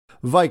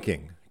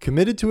Viking,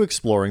 committed to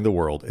exploring the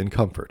world in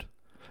comfort.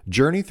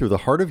 Journey through the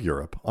heart of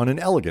Europe on an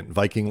elegant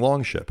Viking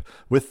longship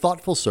with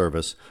thoughtful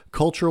service,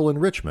 cultural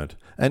enrichment,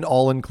 and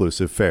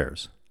all-inclusive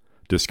fares.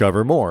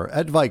 Discover more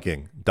at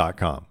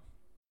Viking.com.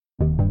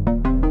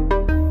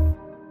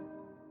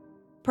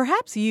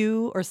 Perhaps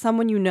you or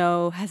someone you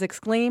know has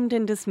exclaimed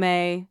in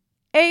dismay,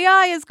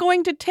 "AI is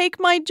going to take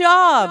my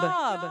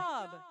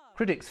job!"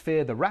 Critics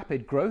fear the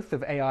rapid growth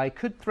of AI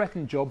could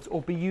threaten jobs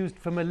or be used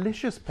for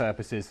malicious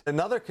purposes.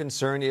 Another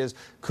concern is,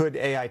 could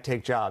AI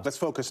take jobs? Let's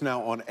focus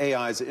now on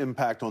AI's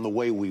impact on the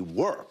way we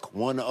work.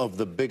 One of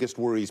the biggest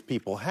worries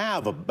people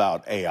have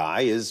about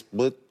AI is,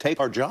 will it take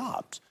our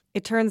jobs?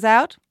 It turns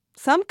out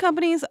some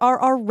companies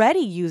are already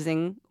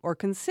using or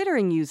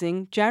considering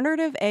using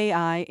generative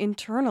AI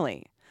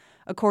internally.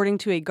 According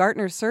to a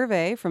Gartner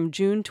survey from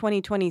June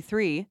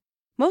 2023,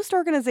 most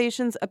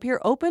organizations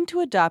appear open to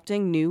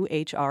adopting new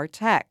HR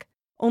tech.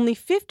 Only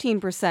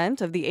 15%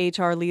 of the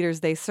HR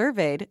leaders they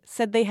surveyed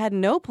said they had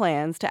no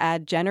plans to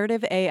add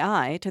generative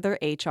AI to their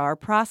HR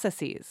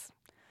processes.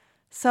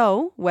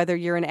 So, whether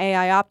you're an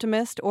AI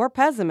optimist or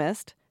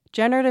pessimist,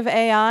 generative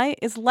AI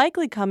is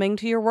likely coming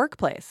to your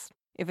workplace,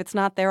 if it's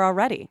not there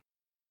already.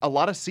 A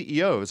lot of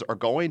CEOs are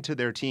going to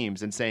their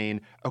teams and saying,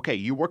 okay,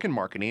 you work in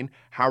marketing.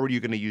 How are you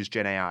going to use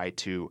Gen AI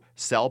to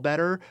sell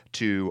better,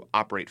 to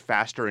operate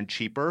faster and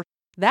cheaper?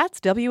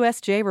 That's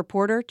WSJ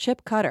reporter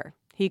Chip Cutter.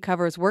 He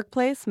covers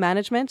workplace,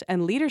 management,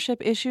 and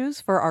leadership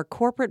issues for our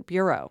corporate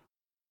bureau.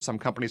 Some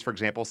companies, for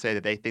example, say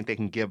that they think they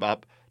can give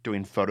up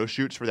doing photo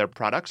shoots for their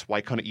products.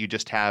 Why couldn't you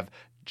just have,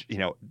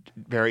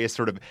 various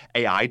sort of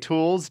AI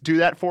tools do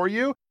that for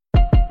you?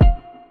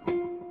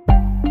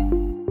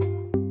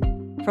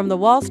 From the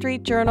Wall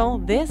Street Journal,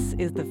 this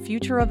is The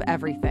Future of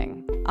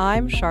Everything.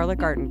 I'm Charlotte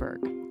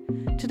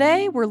Gartenberg.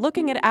 Today, we're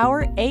looking at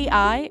our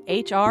AI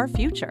HR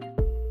future,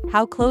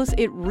 how close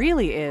it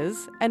really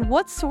is, and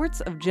what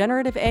sorts of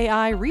generative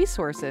AI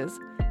resources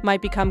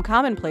might become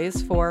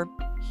commonplace for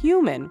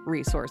human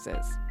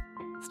resources.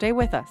 Stay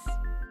with us.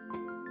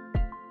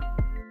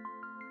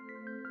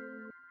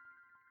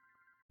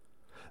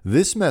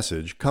 This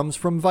message comes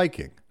from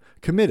Viking,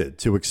 committed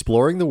to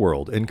exploring the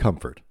world in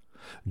comfort.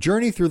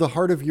 Journey through the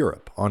heart of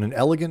Europe on an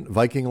elegant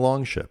Viking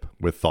longship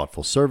with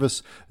thoughtful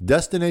service,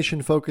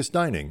 destination-focused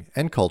dining,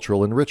 and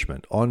cultural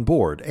enrichment on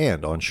board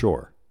and on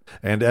shore.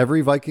 And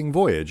every Viking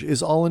voyage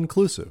is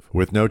all-inclusive,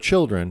 with no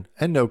children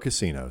and no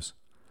casinos.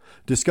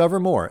 Discover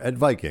more at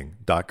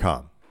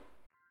Viking.com.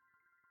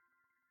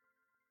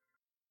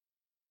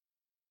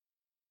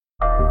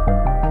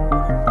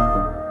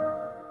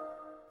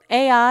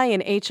 AI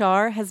in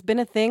HR has been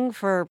a thing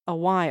for a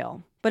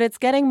while, but it's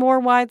getting more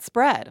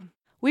widespread.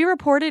 We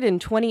reported in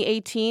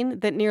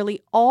 2018 that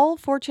nearly all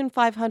Fortune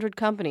 500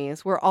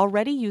 companies were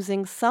already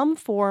using some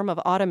form of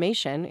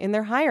automation in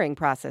their hiring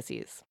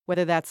processes,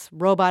 whether that's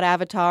robot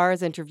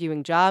avatars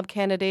interviewing job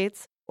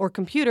candidates or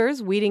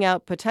computers weeding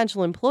out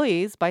potential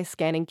employees by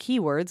scanning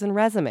keywords in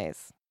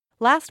resumes.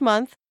 Last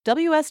month,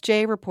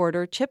 WSJ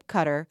reporter Chip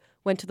Cutter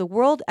went to the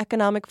World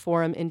Economic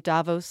Forum in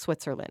Davos,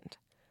 Switzerland.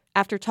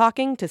 After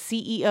talking to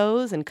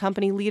CEOs and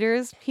company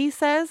leaders, he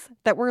says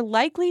that we're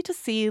likely to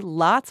see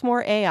lots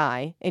more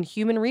AI in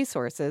human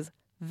resources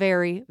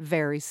very,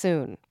 very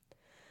soon.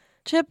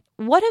 Chip,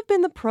 what have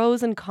been the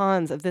pros and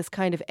cons of this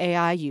kind of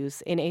AI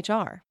use in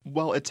HR?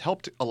 Well, it's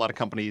helped a lot of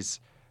companies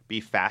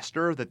be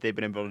faster, that they've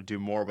been able to do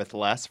more with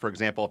less. For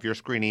example, if you're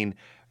screening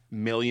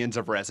millions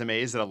of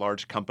resumes at a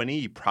large company,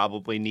 you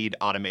probably need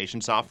automation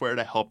software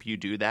to help you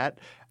do that.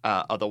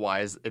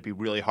 Otherwise, it'd be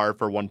really hard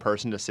for one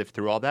person to sift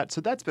through all that.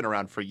 So that's been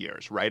around for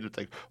years, right? It's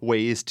like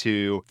ways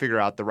to figure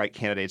out the right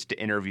candidates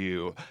to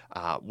interview,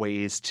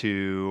 ways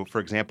to, for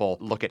example,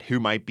 look at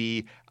who might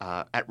be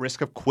at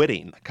risk of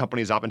quitting.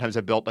 Companies oftentimes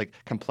have built like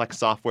complex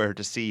software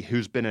to see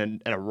who's been in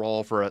a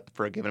role for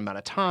a given amount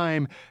of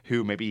time,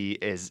 who maybe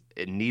is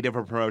in need of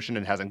a promotion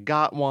and hasn't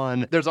got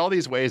one. There's all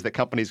these ways that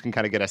companies can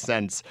kind of get a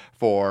sense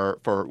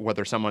for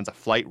whether someone's a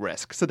flight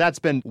risk. So that's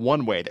been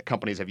one way that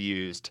companies have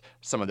used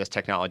some of this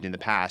technology in the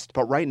past.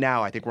 But right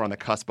now, I think we're on the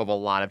cusp of a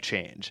lot of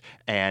change.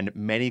 And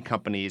many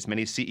companies,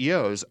 many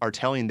CEOs are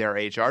telling their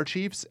HR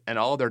chiefs and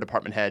all of their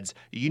department heads,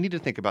 you need to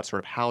think about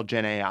sort of how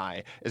Gen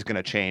AI is going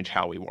to change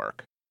how we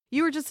work.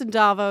 You were just in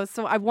Davos,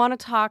 so I want to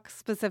talk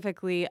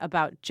specifically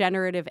about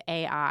generative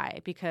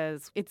AI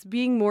because it's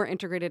being more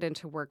integrated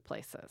into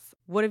workplaces.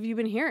 What have you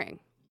been hearing?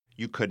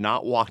 You could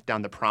not walk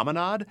down the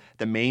promenade,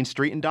 the main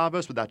street in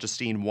Davos, without just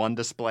seeing one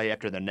display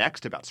after the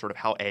next about sort of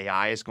how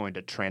AI is going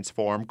to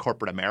transform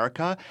corporate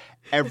America.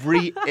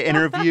 Every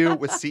interview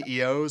with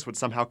CEOs would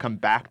somehow come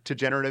back to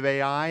generative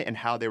AI and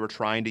how they were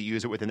trying to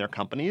use it within their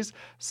companies.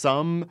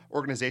 Some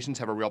organizations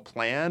have a real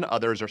plan.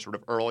 Others are sort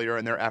of earlier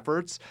in their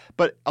efforts.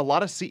 But a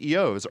lot of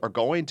CEOs are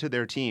going to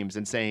their teams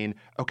and saying,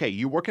 okay,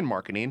 you work in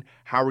marketing.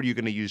 How are you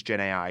going to use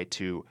Gen AI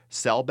to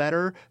sell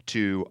better,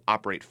 to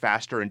operate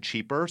faster and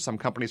cheaper? Some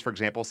companies, for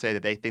example, say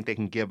that they think they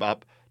can give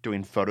up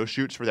doing photo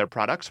shoots for their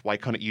products. Why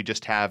couldn't you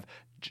just have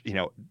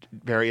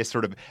various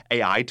sort of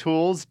AI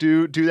tools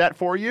do that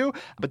for you.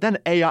 But then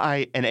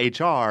AI and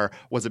HR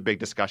was a big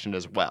discussion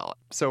as well.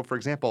 So, for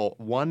example,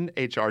 one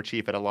HR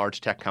chief at a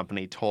large tech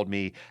company told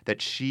me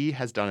that she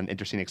has done an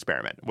interesting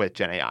experiment with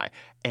Gen AI.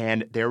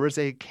 And there was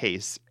a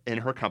case in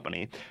her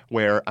company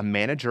where a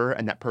manager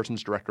and that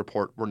person's direct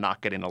report were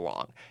not getting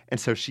along. And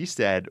so she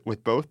said,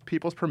 with both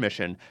people's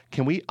permission,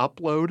 can we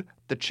upload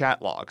the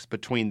chat logs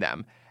between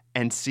them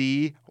and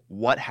see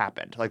what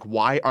happened? Like,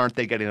 why aren't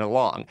they getting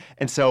along?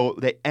 And so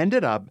they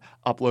ended up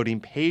uploading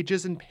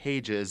pages and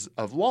pages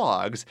of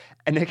logs,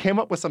 and they came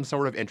up with some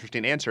sort of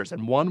interesting answers.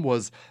 And one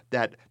was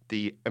that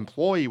the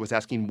employee was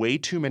asking way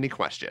too many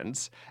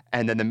questions,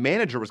 and then the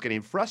manager was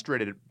getting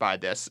frustrated by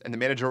this, and the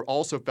manager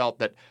also felt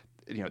that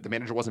the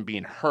manager wasn't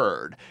being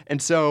heard.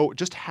 And so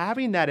just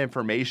having that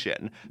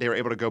information, they were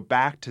able to go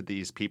back to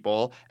these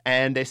people,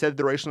 and they said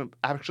the relationship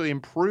actually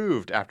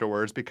improved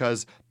afterwards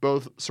because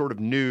both sort of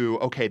knew,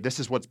 okay, this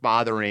is what's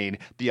bothering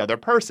the other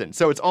person.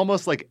 So it's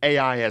almost like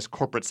AI as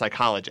corporate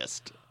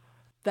psychologist.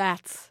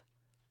 That's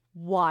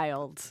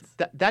wild.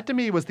 That to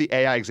me was the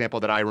AI example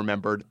that I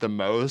remembered the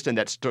most and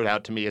that stood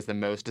out to me as the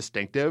most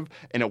distinctive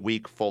in a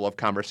week full of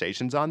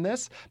conversations on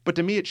this. But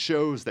to me, it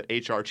shows that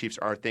HR chiefs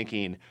are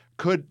thinking,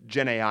 could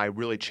Gen AI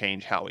really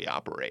change how we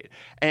operate?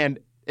 And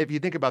if you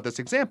think about this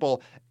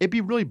example, it'd be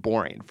really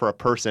boring for a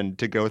person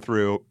to go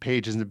through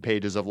pages and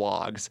pages of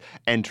logs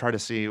and try to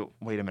see,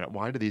 wait a minute,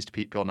 why do these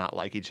people not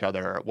like each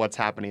other? What's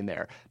happening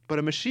there? But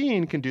a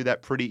machine can do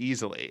that pretty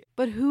easily.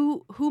 But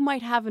who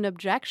might have an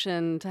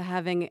objection to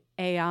having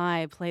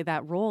AI play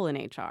that role in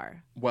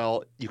HR?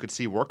 Well, you could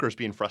see workers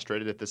being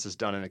frustrated if this is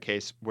done in a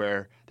case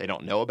where they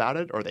don't know about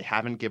it or they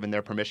haven't given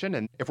their permission.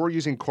 And if we're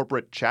using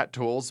corporate chat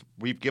tools,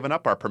 we've given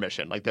up our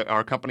permission. Like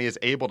our company is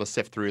able to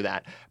sift through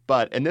that.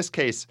 But in this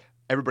case,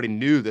 everybody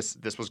knew this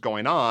was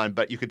going on,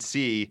 but you could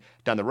see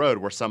down the road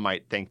where some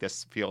might think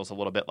this feels a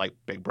little bit like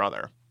Big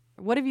Brother.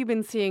 What have you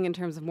been seeing in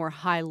terms of more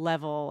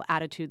high-level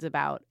attitudes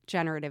about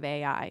generative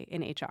AI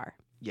in HR?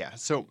 Yeah,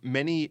 so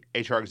many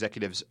HR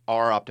executives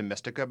are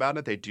optimistic about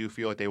it. They do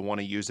feel like they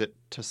want to use it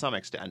to some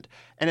extent.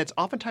 And it's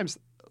oftentimes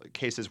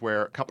cases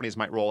where companies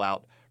might roll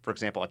out, for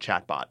example, a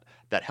chatbot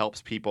that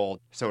helps people.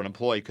 So an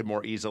employee could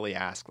more easily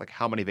ask, like,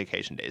 how many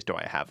vacation days do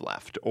I have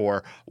left?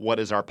 Or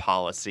what is our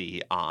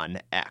policy on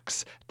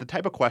X? The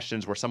type of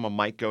questions where someone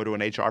might go to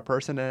an HR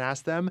person and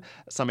ask them.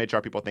 Some HR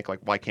people think, like,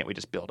 why can't we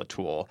just build a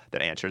tool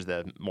that answers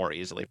them more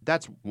easily?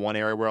 That's one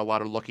area where a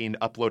lot are looking,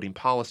 uploading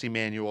policy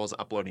manuals,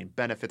 uploading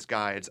benefits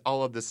guides,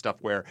 all of this stuff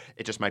where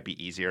it just might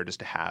be easier just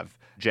to have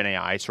Gen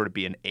AI sort of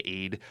be an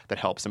aid that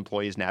helps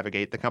employees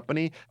navigate the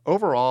company.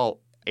 Overall,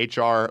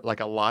 HR,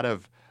 like a lot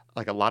of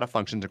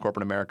functions in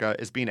corporate America,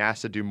 is being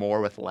asked to do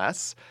more with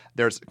less.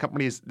 There's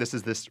companies, this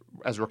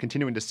as we're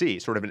continuing to see,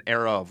 sort of an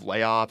era of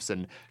layoffs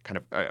and kind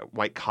of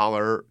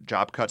white-collar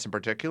job cuts in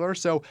particular.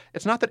 So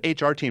it's not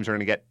that HR teams are going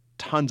to get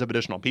tons of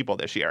additional people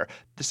this year.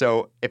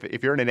 So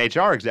if you're an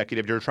HR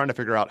executive, you're trying to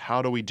figure out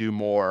how do we do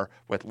more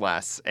with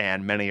less,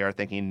 and many are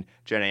thinking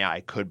Gen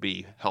AI could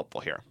be helpful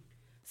here.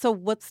 So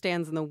what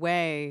stands in the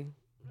way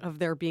of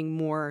there being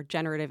more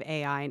generative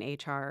AI in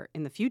HR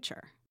in the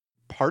future?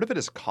 Part of it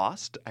is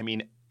cost. I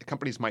mean,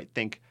 companies might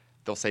think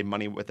they'll save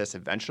money with this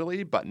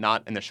eventually, but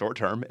not in the short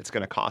term. It's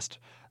going to cost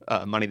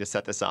money to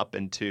set this up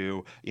and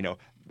to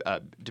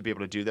be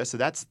able to do this. So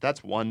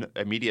that's one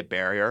immediate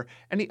barrier.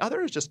 And the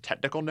other is just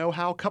technical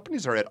know-how.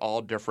 Companies are at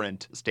all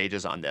different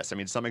stages on this. I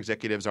mean, some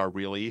executives are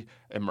really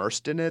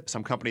immersed in it.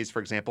 Some companies, for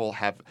example,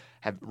 have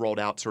rolled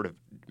out sort of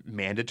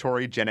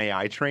mandatory Gen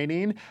AI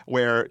training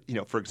where,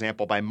 for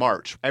example, by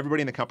March,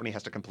 everybody in the company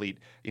has to complete,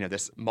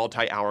 this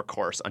multi-hour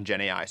course on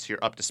Gen AI. So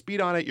you're up to speed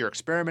on it, you're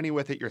experimenting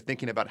with it, you're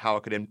thinking about how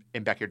it could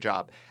impact your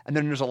job. And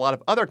then there's a lot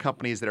of other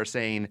companies that are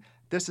saying,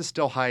 this is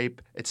still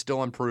hype, it's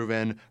still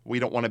unproven, we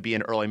don't want to be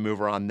an early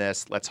mover on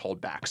this, let's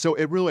hold back. So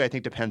it really, I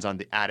think, depends on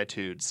the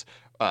attitudes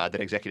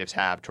that executives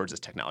have towards this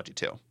technology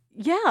too.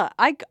 Yeah,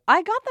 I got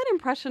that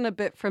impression a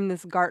bit from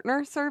this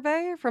Gartner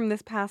survey from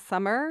this past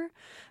summer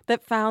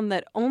that found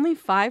that only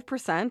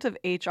 5% of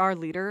HR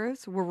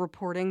leaders were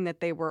reporting that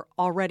they were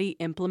already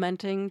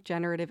implementing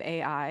generative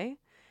AI,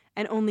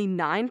 and only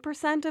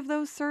 9% of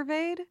those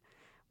surveyed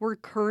were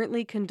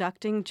currently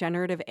conducting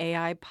generative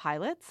AI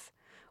pilots,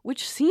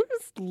 which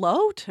seems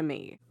low to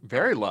me.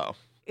 Very low.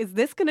 Is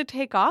this going to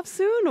take off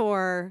soon,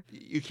 or?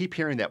 You keep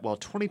hearing that,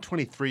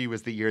 2023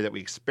 was the year that we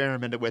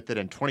experimented with it,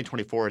 and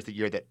 2024 is the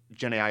year that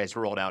Gen AI is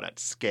rolled out at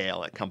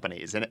scale at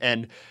companies.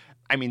 And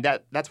I mean,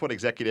 that's what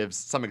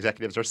some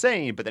executives are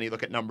saying, but then you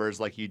look at numbers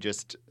like you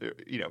just,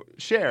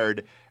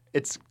 shared,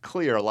 it's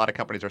clear a lot of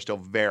companies are still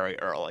very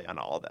early on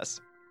all of this.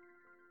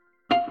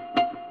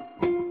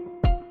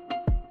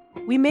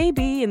 We may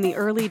be in the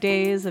early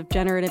days of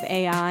generative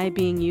AI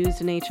being used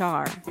in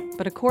HR,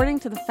 but according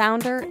to the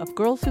founder of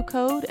Girls Who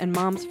Code and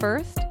Moms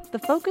First, the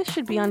focus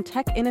should be on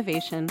tech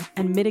innovation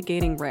and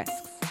mitigating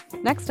risks.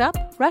 Next up,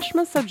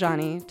 Reshma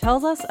Saujani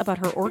tells us about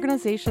her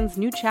organization's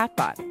new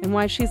chatbot and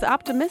why she's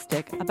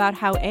optimistic about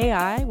how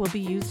AI will be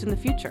used in the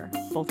future,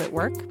 both at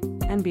work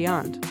and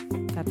beyond.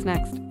 That's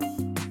next.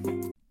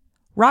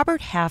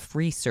 Robert Half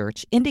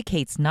research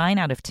indicates 9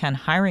 out of 10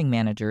 hiring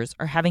managers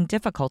are having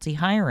difficulty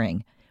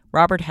hiring.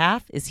 Robert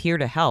Half is here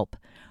to help.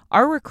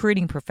 Our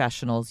recruiting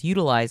professionals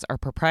utilize our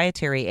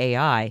proprietary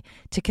AI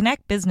to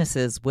connect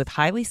businesses with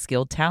highly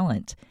skilled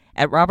talent.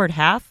 At Robert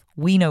Half,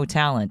 we know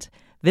talent.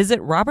 Visit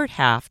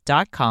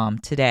roberthalf.com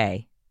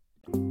today.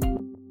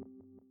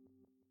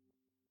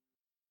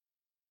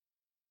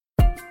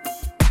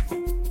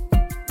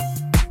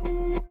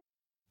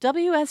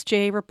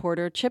 WSJ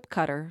reporter Chip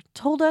Cutter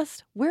told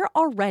us we're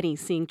already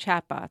seeing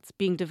chatbots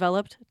being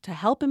developed to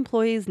help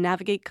employees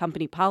navigate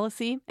company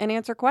policy and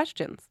answer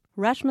questions.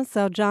 Reshma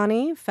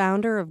Saujani,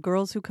 founder of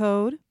Girls Who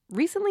Code,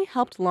 recently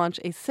helped launch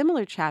a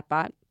similar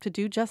chatbot to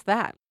do just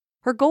that.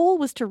 Her goal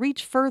was to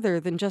reach further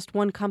than just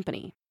one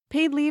company.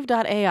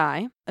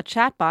 PaidLeave.ai, a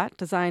chatbot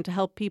designed to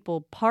help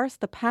people parse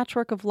the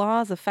patchwork of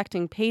laws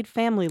affecting paid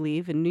family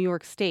leave in New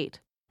York State,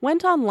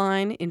 went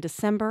online in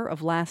December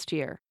of last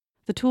year.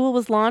 The tool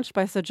was launched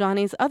by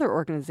Saujani's other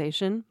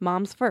organization,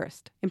 Moms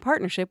First, in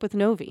partnership with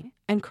Novi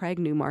and Craig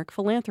Newmark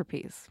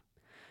Philanthropies.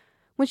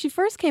 When she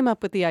first came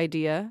up with the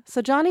idea,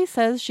 Saujani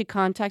says she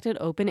contacted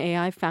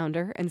OpenAI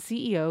founder and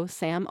CEO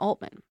Sam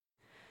Altman.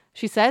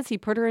 She says he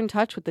put her in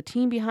touch with the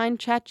team behind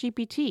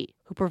ChatGPT,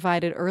 who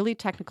provided early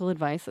technical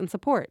advice and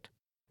support.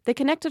 They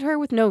connected her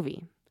with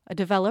Novi, a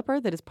developer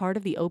that is part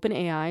of the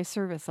OpenAI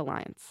Service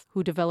Alliance,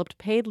 who developed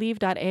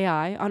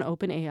PaidLeave.ai on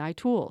OpenAI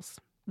tools.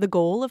 The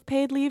goal of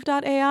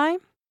PaidLeave.ai?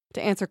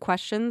 To answer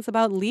questions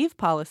about leave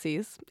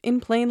policies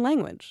in plain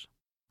language.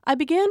 I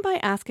began by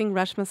asking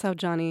Reshma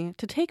Saujani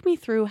to take me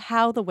through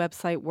how the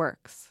website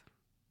works.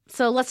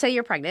 So let's say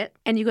you're pregnant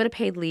and you go to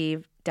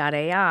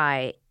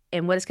PaidLeave.ai,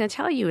 and what it's going to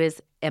tell you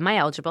is, am I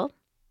eligible?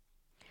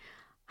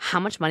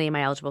 How much money am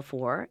I eligible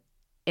for?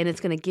 And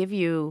it's going to give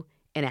you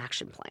an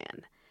action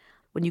plan.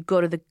 When you go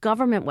to the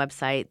government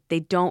website, they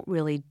don't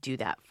really do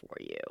that for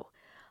you.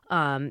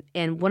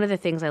 And one of the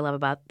things I love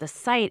about the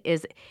site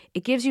is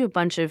it gives you a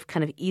bunch of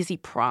kind of easy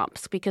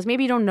prompts because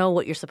maybe you don't know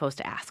what you're supposed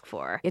to ask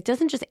for. It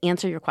doesn't just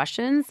answer your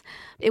questions.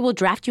 It will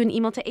draft you an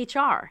email to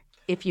HR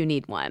if you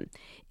need one.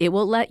 It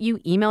will let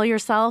you email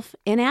yourself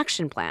an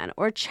action plan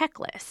or a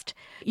checklist.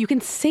 You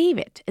can save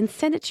it and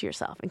send it to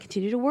yourself and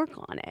continue to work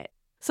on it.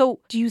 So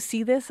do you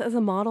see this as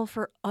a model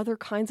for other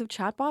kinds of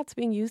chatbots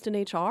being used in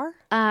HR?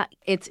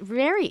 It's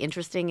very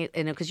interesting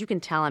because you can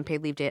tell on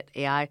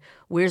PaidLeave.ai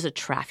where's the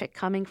traffic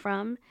coming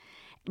from.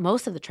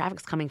 Most of the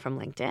traffic's coming from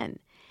LinkedIn.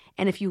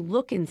 And if you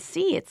look and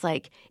see, it's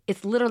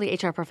literally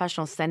HR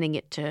professionals sending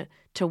it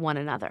to one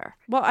another.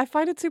 Well, I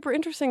find it super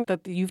interesting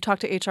that you've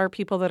talked to HR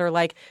people that are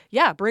like,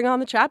 yeah, bring on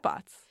the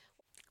chatbots.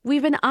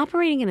 We've been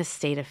operating in a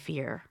state of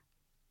fear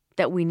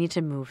that we need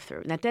to move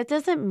through. Now, that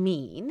doesn't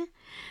mean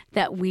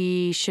that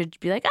we should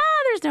be like,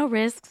 there's no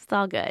risks, it's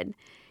all good.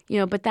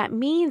 But that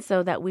means,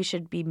 though, that we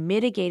should be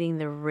mitigating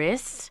the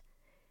risks,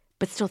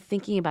 but still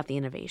thinking about the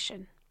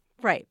innovation.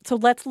 Right. So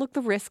let's look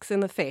the risks in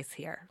the face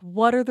here.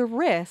 What are the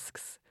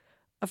risks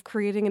of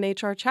creating an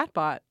HR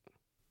chatbot?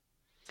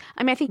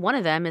 I think one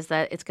of them is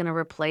that it's going to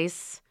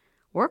replace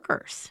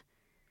workers.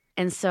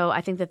 And so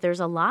I think that there's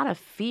a lot of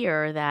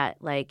fear that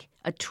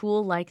a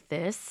tool like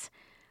this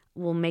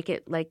will make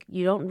it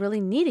you don't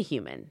really need a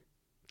human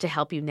to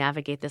help you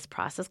navigate this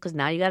process because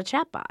now you got a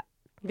chatbot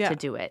to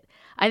do it.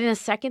 I think the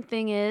second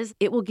thing is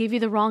it will give you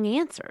the wrong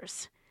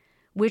answers,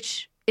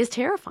 which is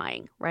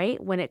terrifying,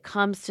 right? When it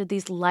comes to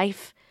these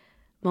life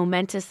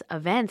momentous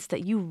events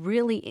that you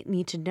really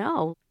need to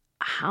know,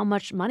 how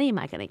much money am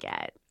I going to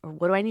get? Or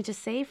what do I need to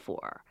save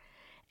for?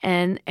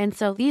 And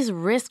so these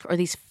risks or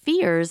these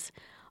fears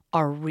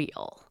are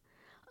real.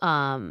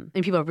 And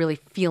people are really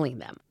feeling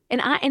them. And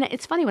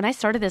it's funny, when I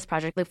started this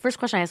project, the first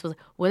question I asked was,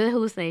 what are the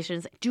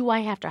hallucinations? Do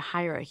I have to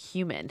hire a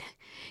human?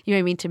 You know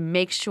what I mean? To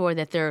make sure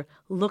that they're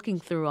looking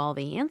through all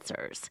the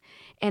answers.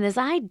 And as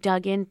I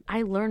dug in,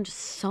 I learned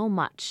so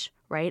much,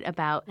 right,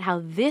 about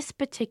how this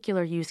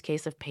particular use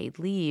case of paid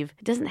leave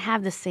doesn't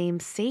have the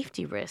same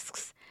safety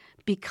risks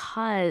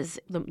because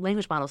the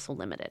language model is so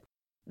limited.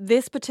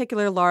 This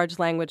particular large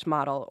language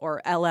model,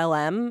 or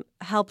LLM,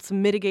 helps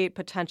mitigate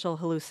potential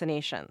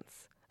hallucinations.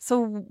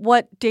 So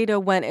what data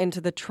went into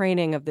the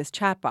training of this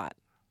chatbot?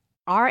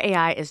 Our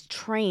AI is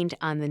trained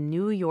on the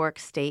New York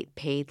State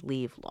paid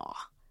leave law.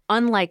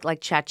 Unlike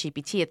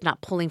ChatGPT, it's not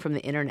pulling from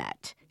the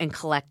internet and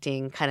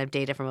collecting kind of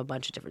data from a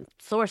bunch of different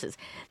sources.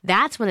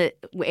 That's when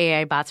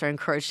AI bots are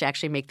encouraged to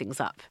actually make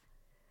things up.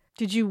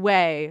 Did you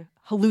weigh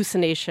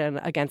hallucination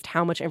against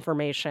how much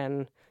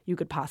information you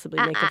could possibly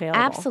make available?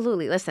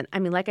 Absolutely. Listen,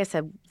 like I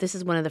said, this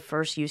is one of the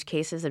first use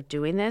cases of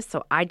doing this,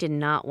 so I did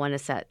not want to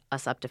set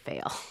us up to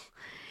fail.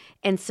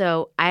 And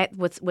so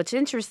what's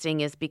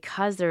interesting is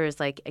because there is,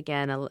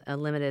 again, a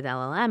limited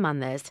LLM on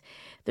this,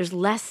 there's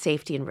less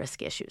safety and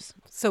risk issues.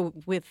 So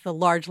with the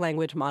large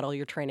language model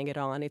you're training it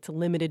on, it's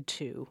limited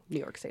to New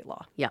York State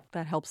law. Yeah.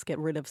 That helps get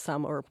rid of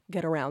some or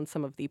get around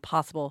some of the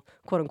possible,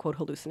 quote-unquote,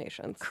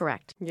 hallucinations.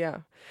 Correct. Yeah.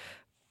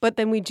 But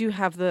then we do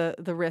have the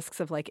risks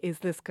of, is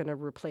this going to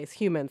replace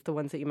humans, the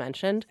ones that you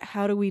mentioned?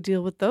 How do we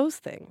deal with those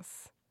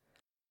things?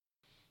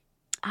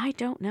 I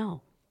don't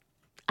know.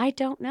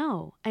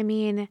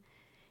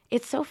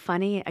 It's so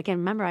funny. Again,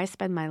 remember, I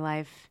spend my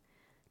life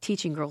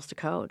teaching girls to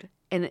code.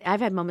 And I've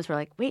had moments where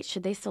like, wait,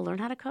 should they still learn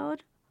how to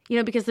code? You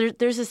know, because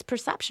there's this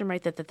perception,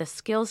 right, that the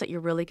skills that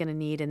you're really going to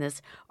need in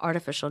this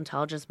artificial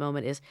intelligence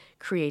moment is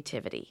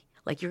creativity.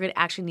 Like you're going to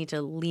actually need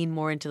to lean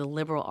more into the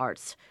liberal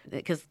arts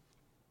because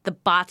the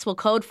bots will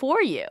code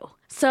for you.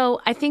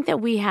 So I think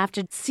that we have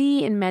to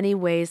see in many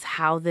ways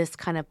how this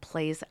kind of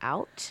plays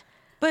out.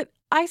 But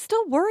I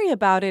still worry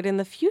about it in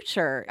the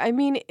future. I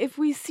mean, if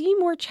we see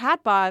more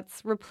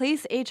chatbots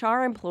replace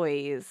HR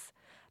employees,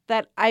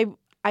 that I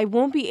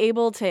won't be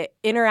able to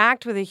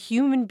interact with a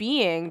human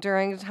being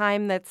during a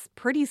time that's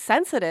pretty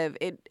sensitive.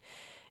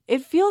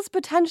 It feels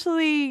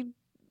potentially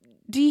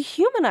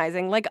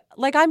dehumanizing, like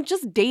I'm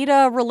just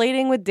data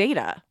relating with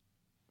data.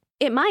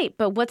 It might,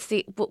 but what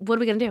are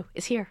we going to do?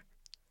 It's here.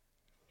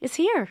 It's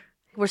here.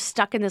 We're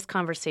stuck in this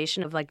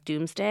conversation of like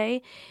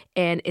doomsday,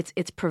 and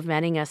it's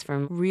preventing us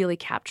from really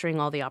capturing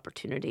all the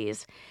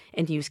opportunities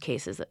and use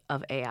cases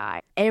of AI.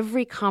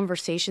 Every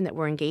conversation that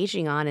we're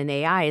engaging on in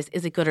AI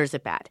is it good or is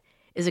it bad?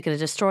 Is it going to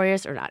destroy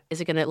us or not?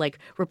 Is it going to like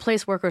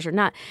replace workers or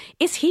not?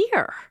 It's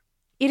here.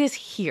 It is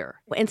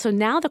here. And so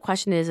now the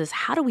question is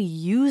how do we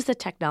use the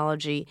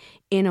technology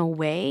in a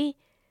way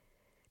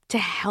to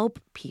help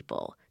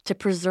people, to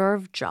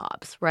preserve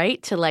jobs,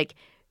 right?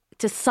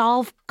 To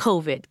solve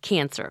COVID,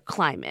 cancer,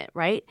 climate,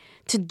 right?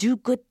 To do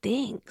good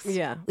things.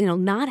 Yeah. You know,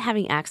 not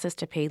having access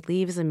to paid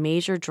leave is a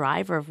major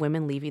driver of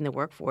women leaving the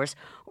workforce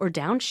or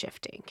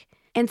downshifting.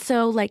 And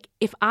so, like,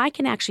 if I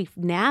can actually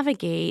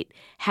navigate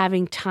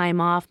having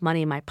time off,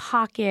 money in my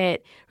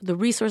pocket, the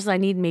resources I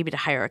need maybe to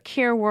hire a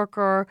care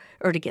worker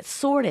or to get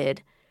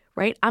sorted,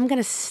 right, I'm going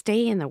to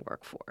stay in the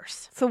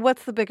workforce. So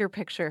what's the bigger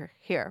picture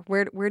here?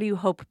 Where do you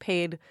hope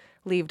paid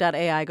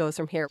leave.ai goes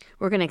from here?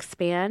 We're going to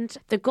expand.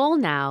 The goal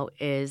now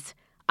is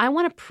I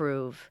want to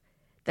prove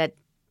that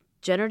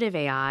generative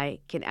AI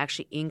can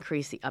actually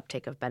increase the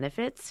uptake of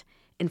benefits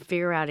and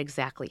figure out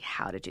exactly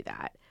how to do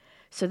that.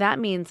 So that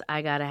means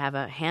I got to have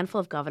a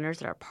handful of governors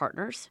that are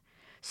partners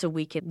so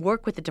we can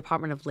work with the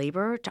Department of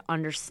Labor to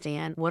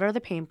understand what are the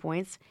pain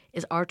points,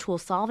 is our tool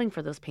solving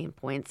for those pain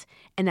points,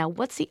 and now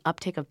what's the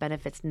uptake of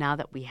benefits now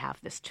that we have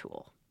this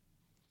tool?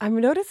 I'm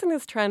noticing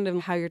this trend in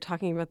how you're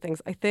talking about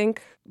things. I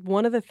think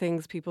one of the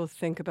things people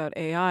think about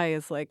AI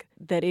is like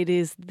that it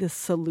is the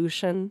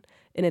solution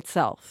in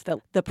itself, that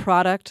the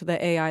product,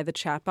 the AI, the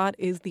chatbot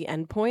is the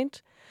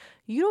endpoint.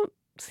 You don't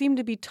seem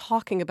to be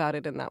talking about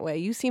it in that way.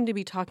 You seem to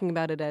be talking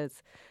about it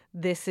as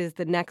this is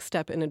the next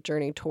step in a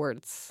journey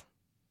towards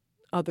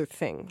other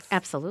things.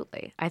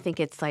 Absolutely. I think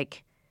it's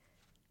like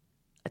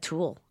a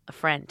tool, a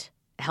friend,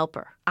 a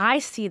helper. I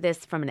see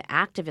this from an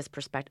activist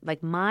perspective.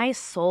 Like my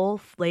sole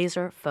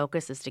laser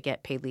focus is to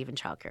get paid leave and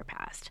childcare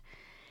passed.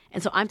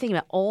 And so I'm thinking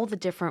about all the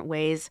different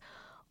ways,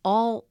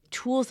 all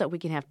tools that we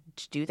can have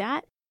to do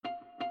that.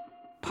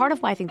 Part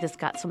of why I think this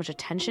got so much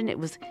attention, it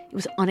was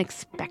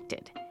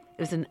unexpected.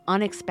 It was an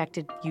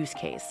unexpected use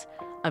case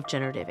of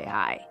generative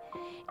AI.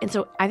 And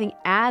so I think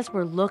as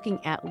we're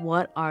looking at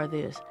what are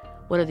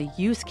the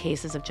use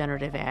cases of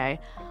generative AI,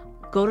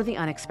 go to the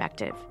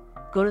unexpected,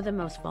 go to the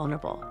most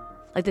vulnerable.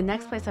 Like the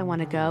next place I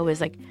want to go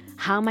is like,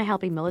 how am I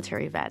helping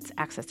military vets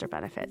access their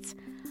benefits?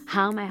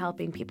 How am I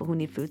helping people who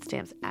need food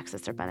stamps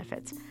access their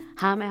benefits?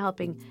 How am I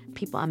helping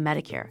people on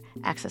Medicare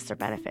access their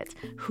benefits?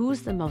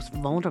 Who's the most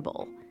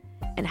vulnerable?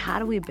 And how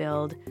do we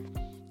build,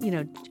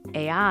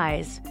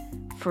 AIs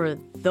for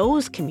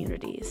those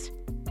communities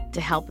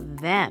to help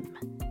them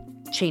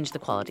change the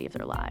quality of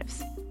their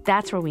lives?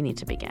 That's where we need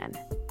to begin.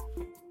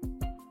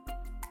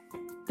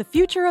 The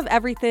Future of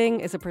Everything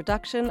is a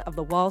production of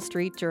the Wall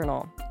Street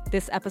Journal.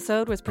 This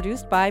episode was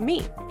produced by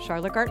me,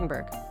 Charlotte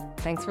Gartenberg.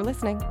 Thanks for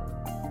listening.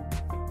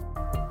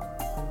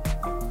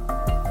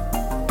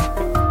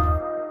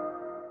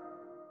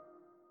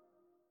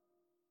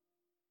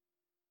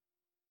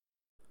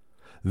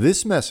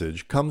 This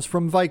message comes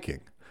from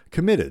Viking,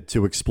 committed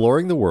to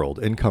exploring the world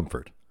in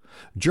comfort.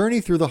 Journey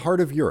through the heart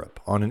of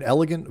Europe on an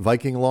elegant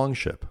Viking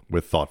longship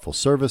with thoughtful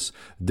service,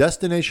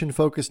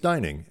 destination-focused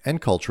dining, and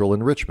cultural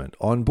enrichment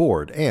on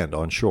board and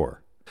on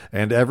shore.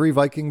 And every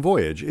Viking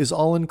voyage is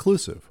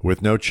all-inclusive,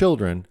 with no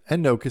children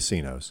and no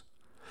casinos.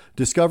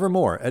 Discover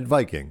more at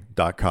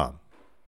Viking.com.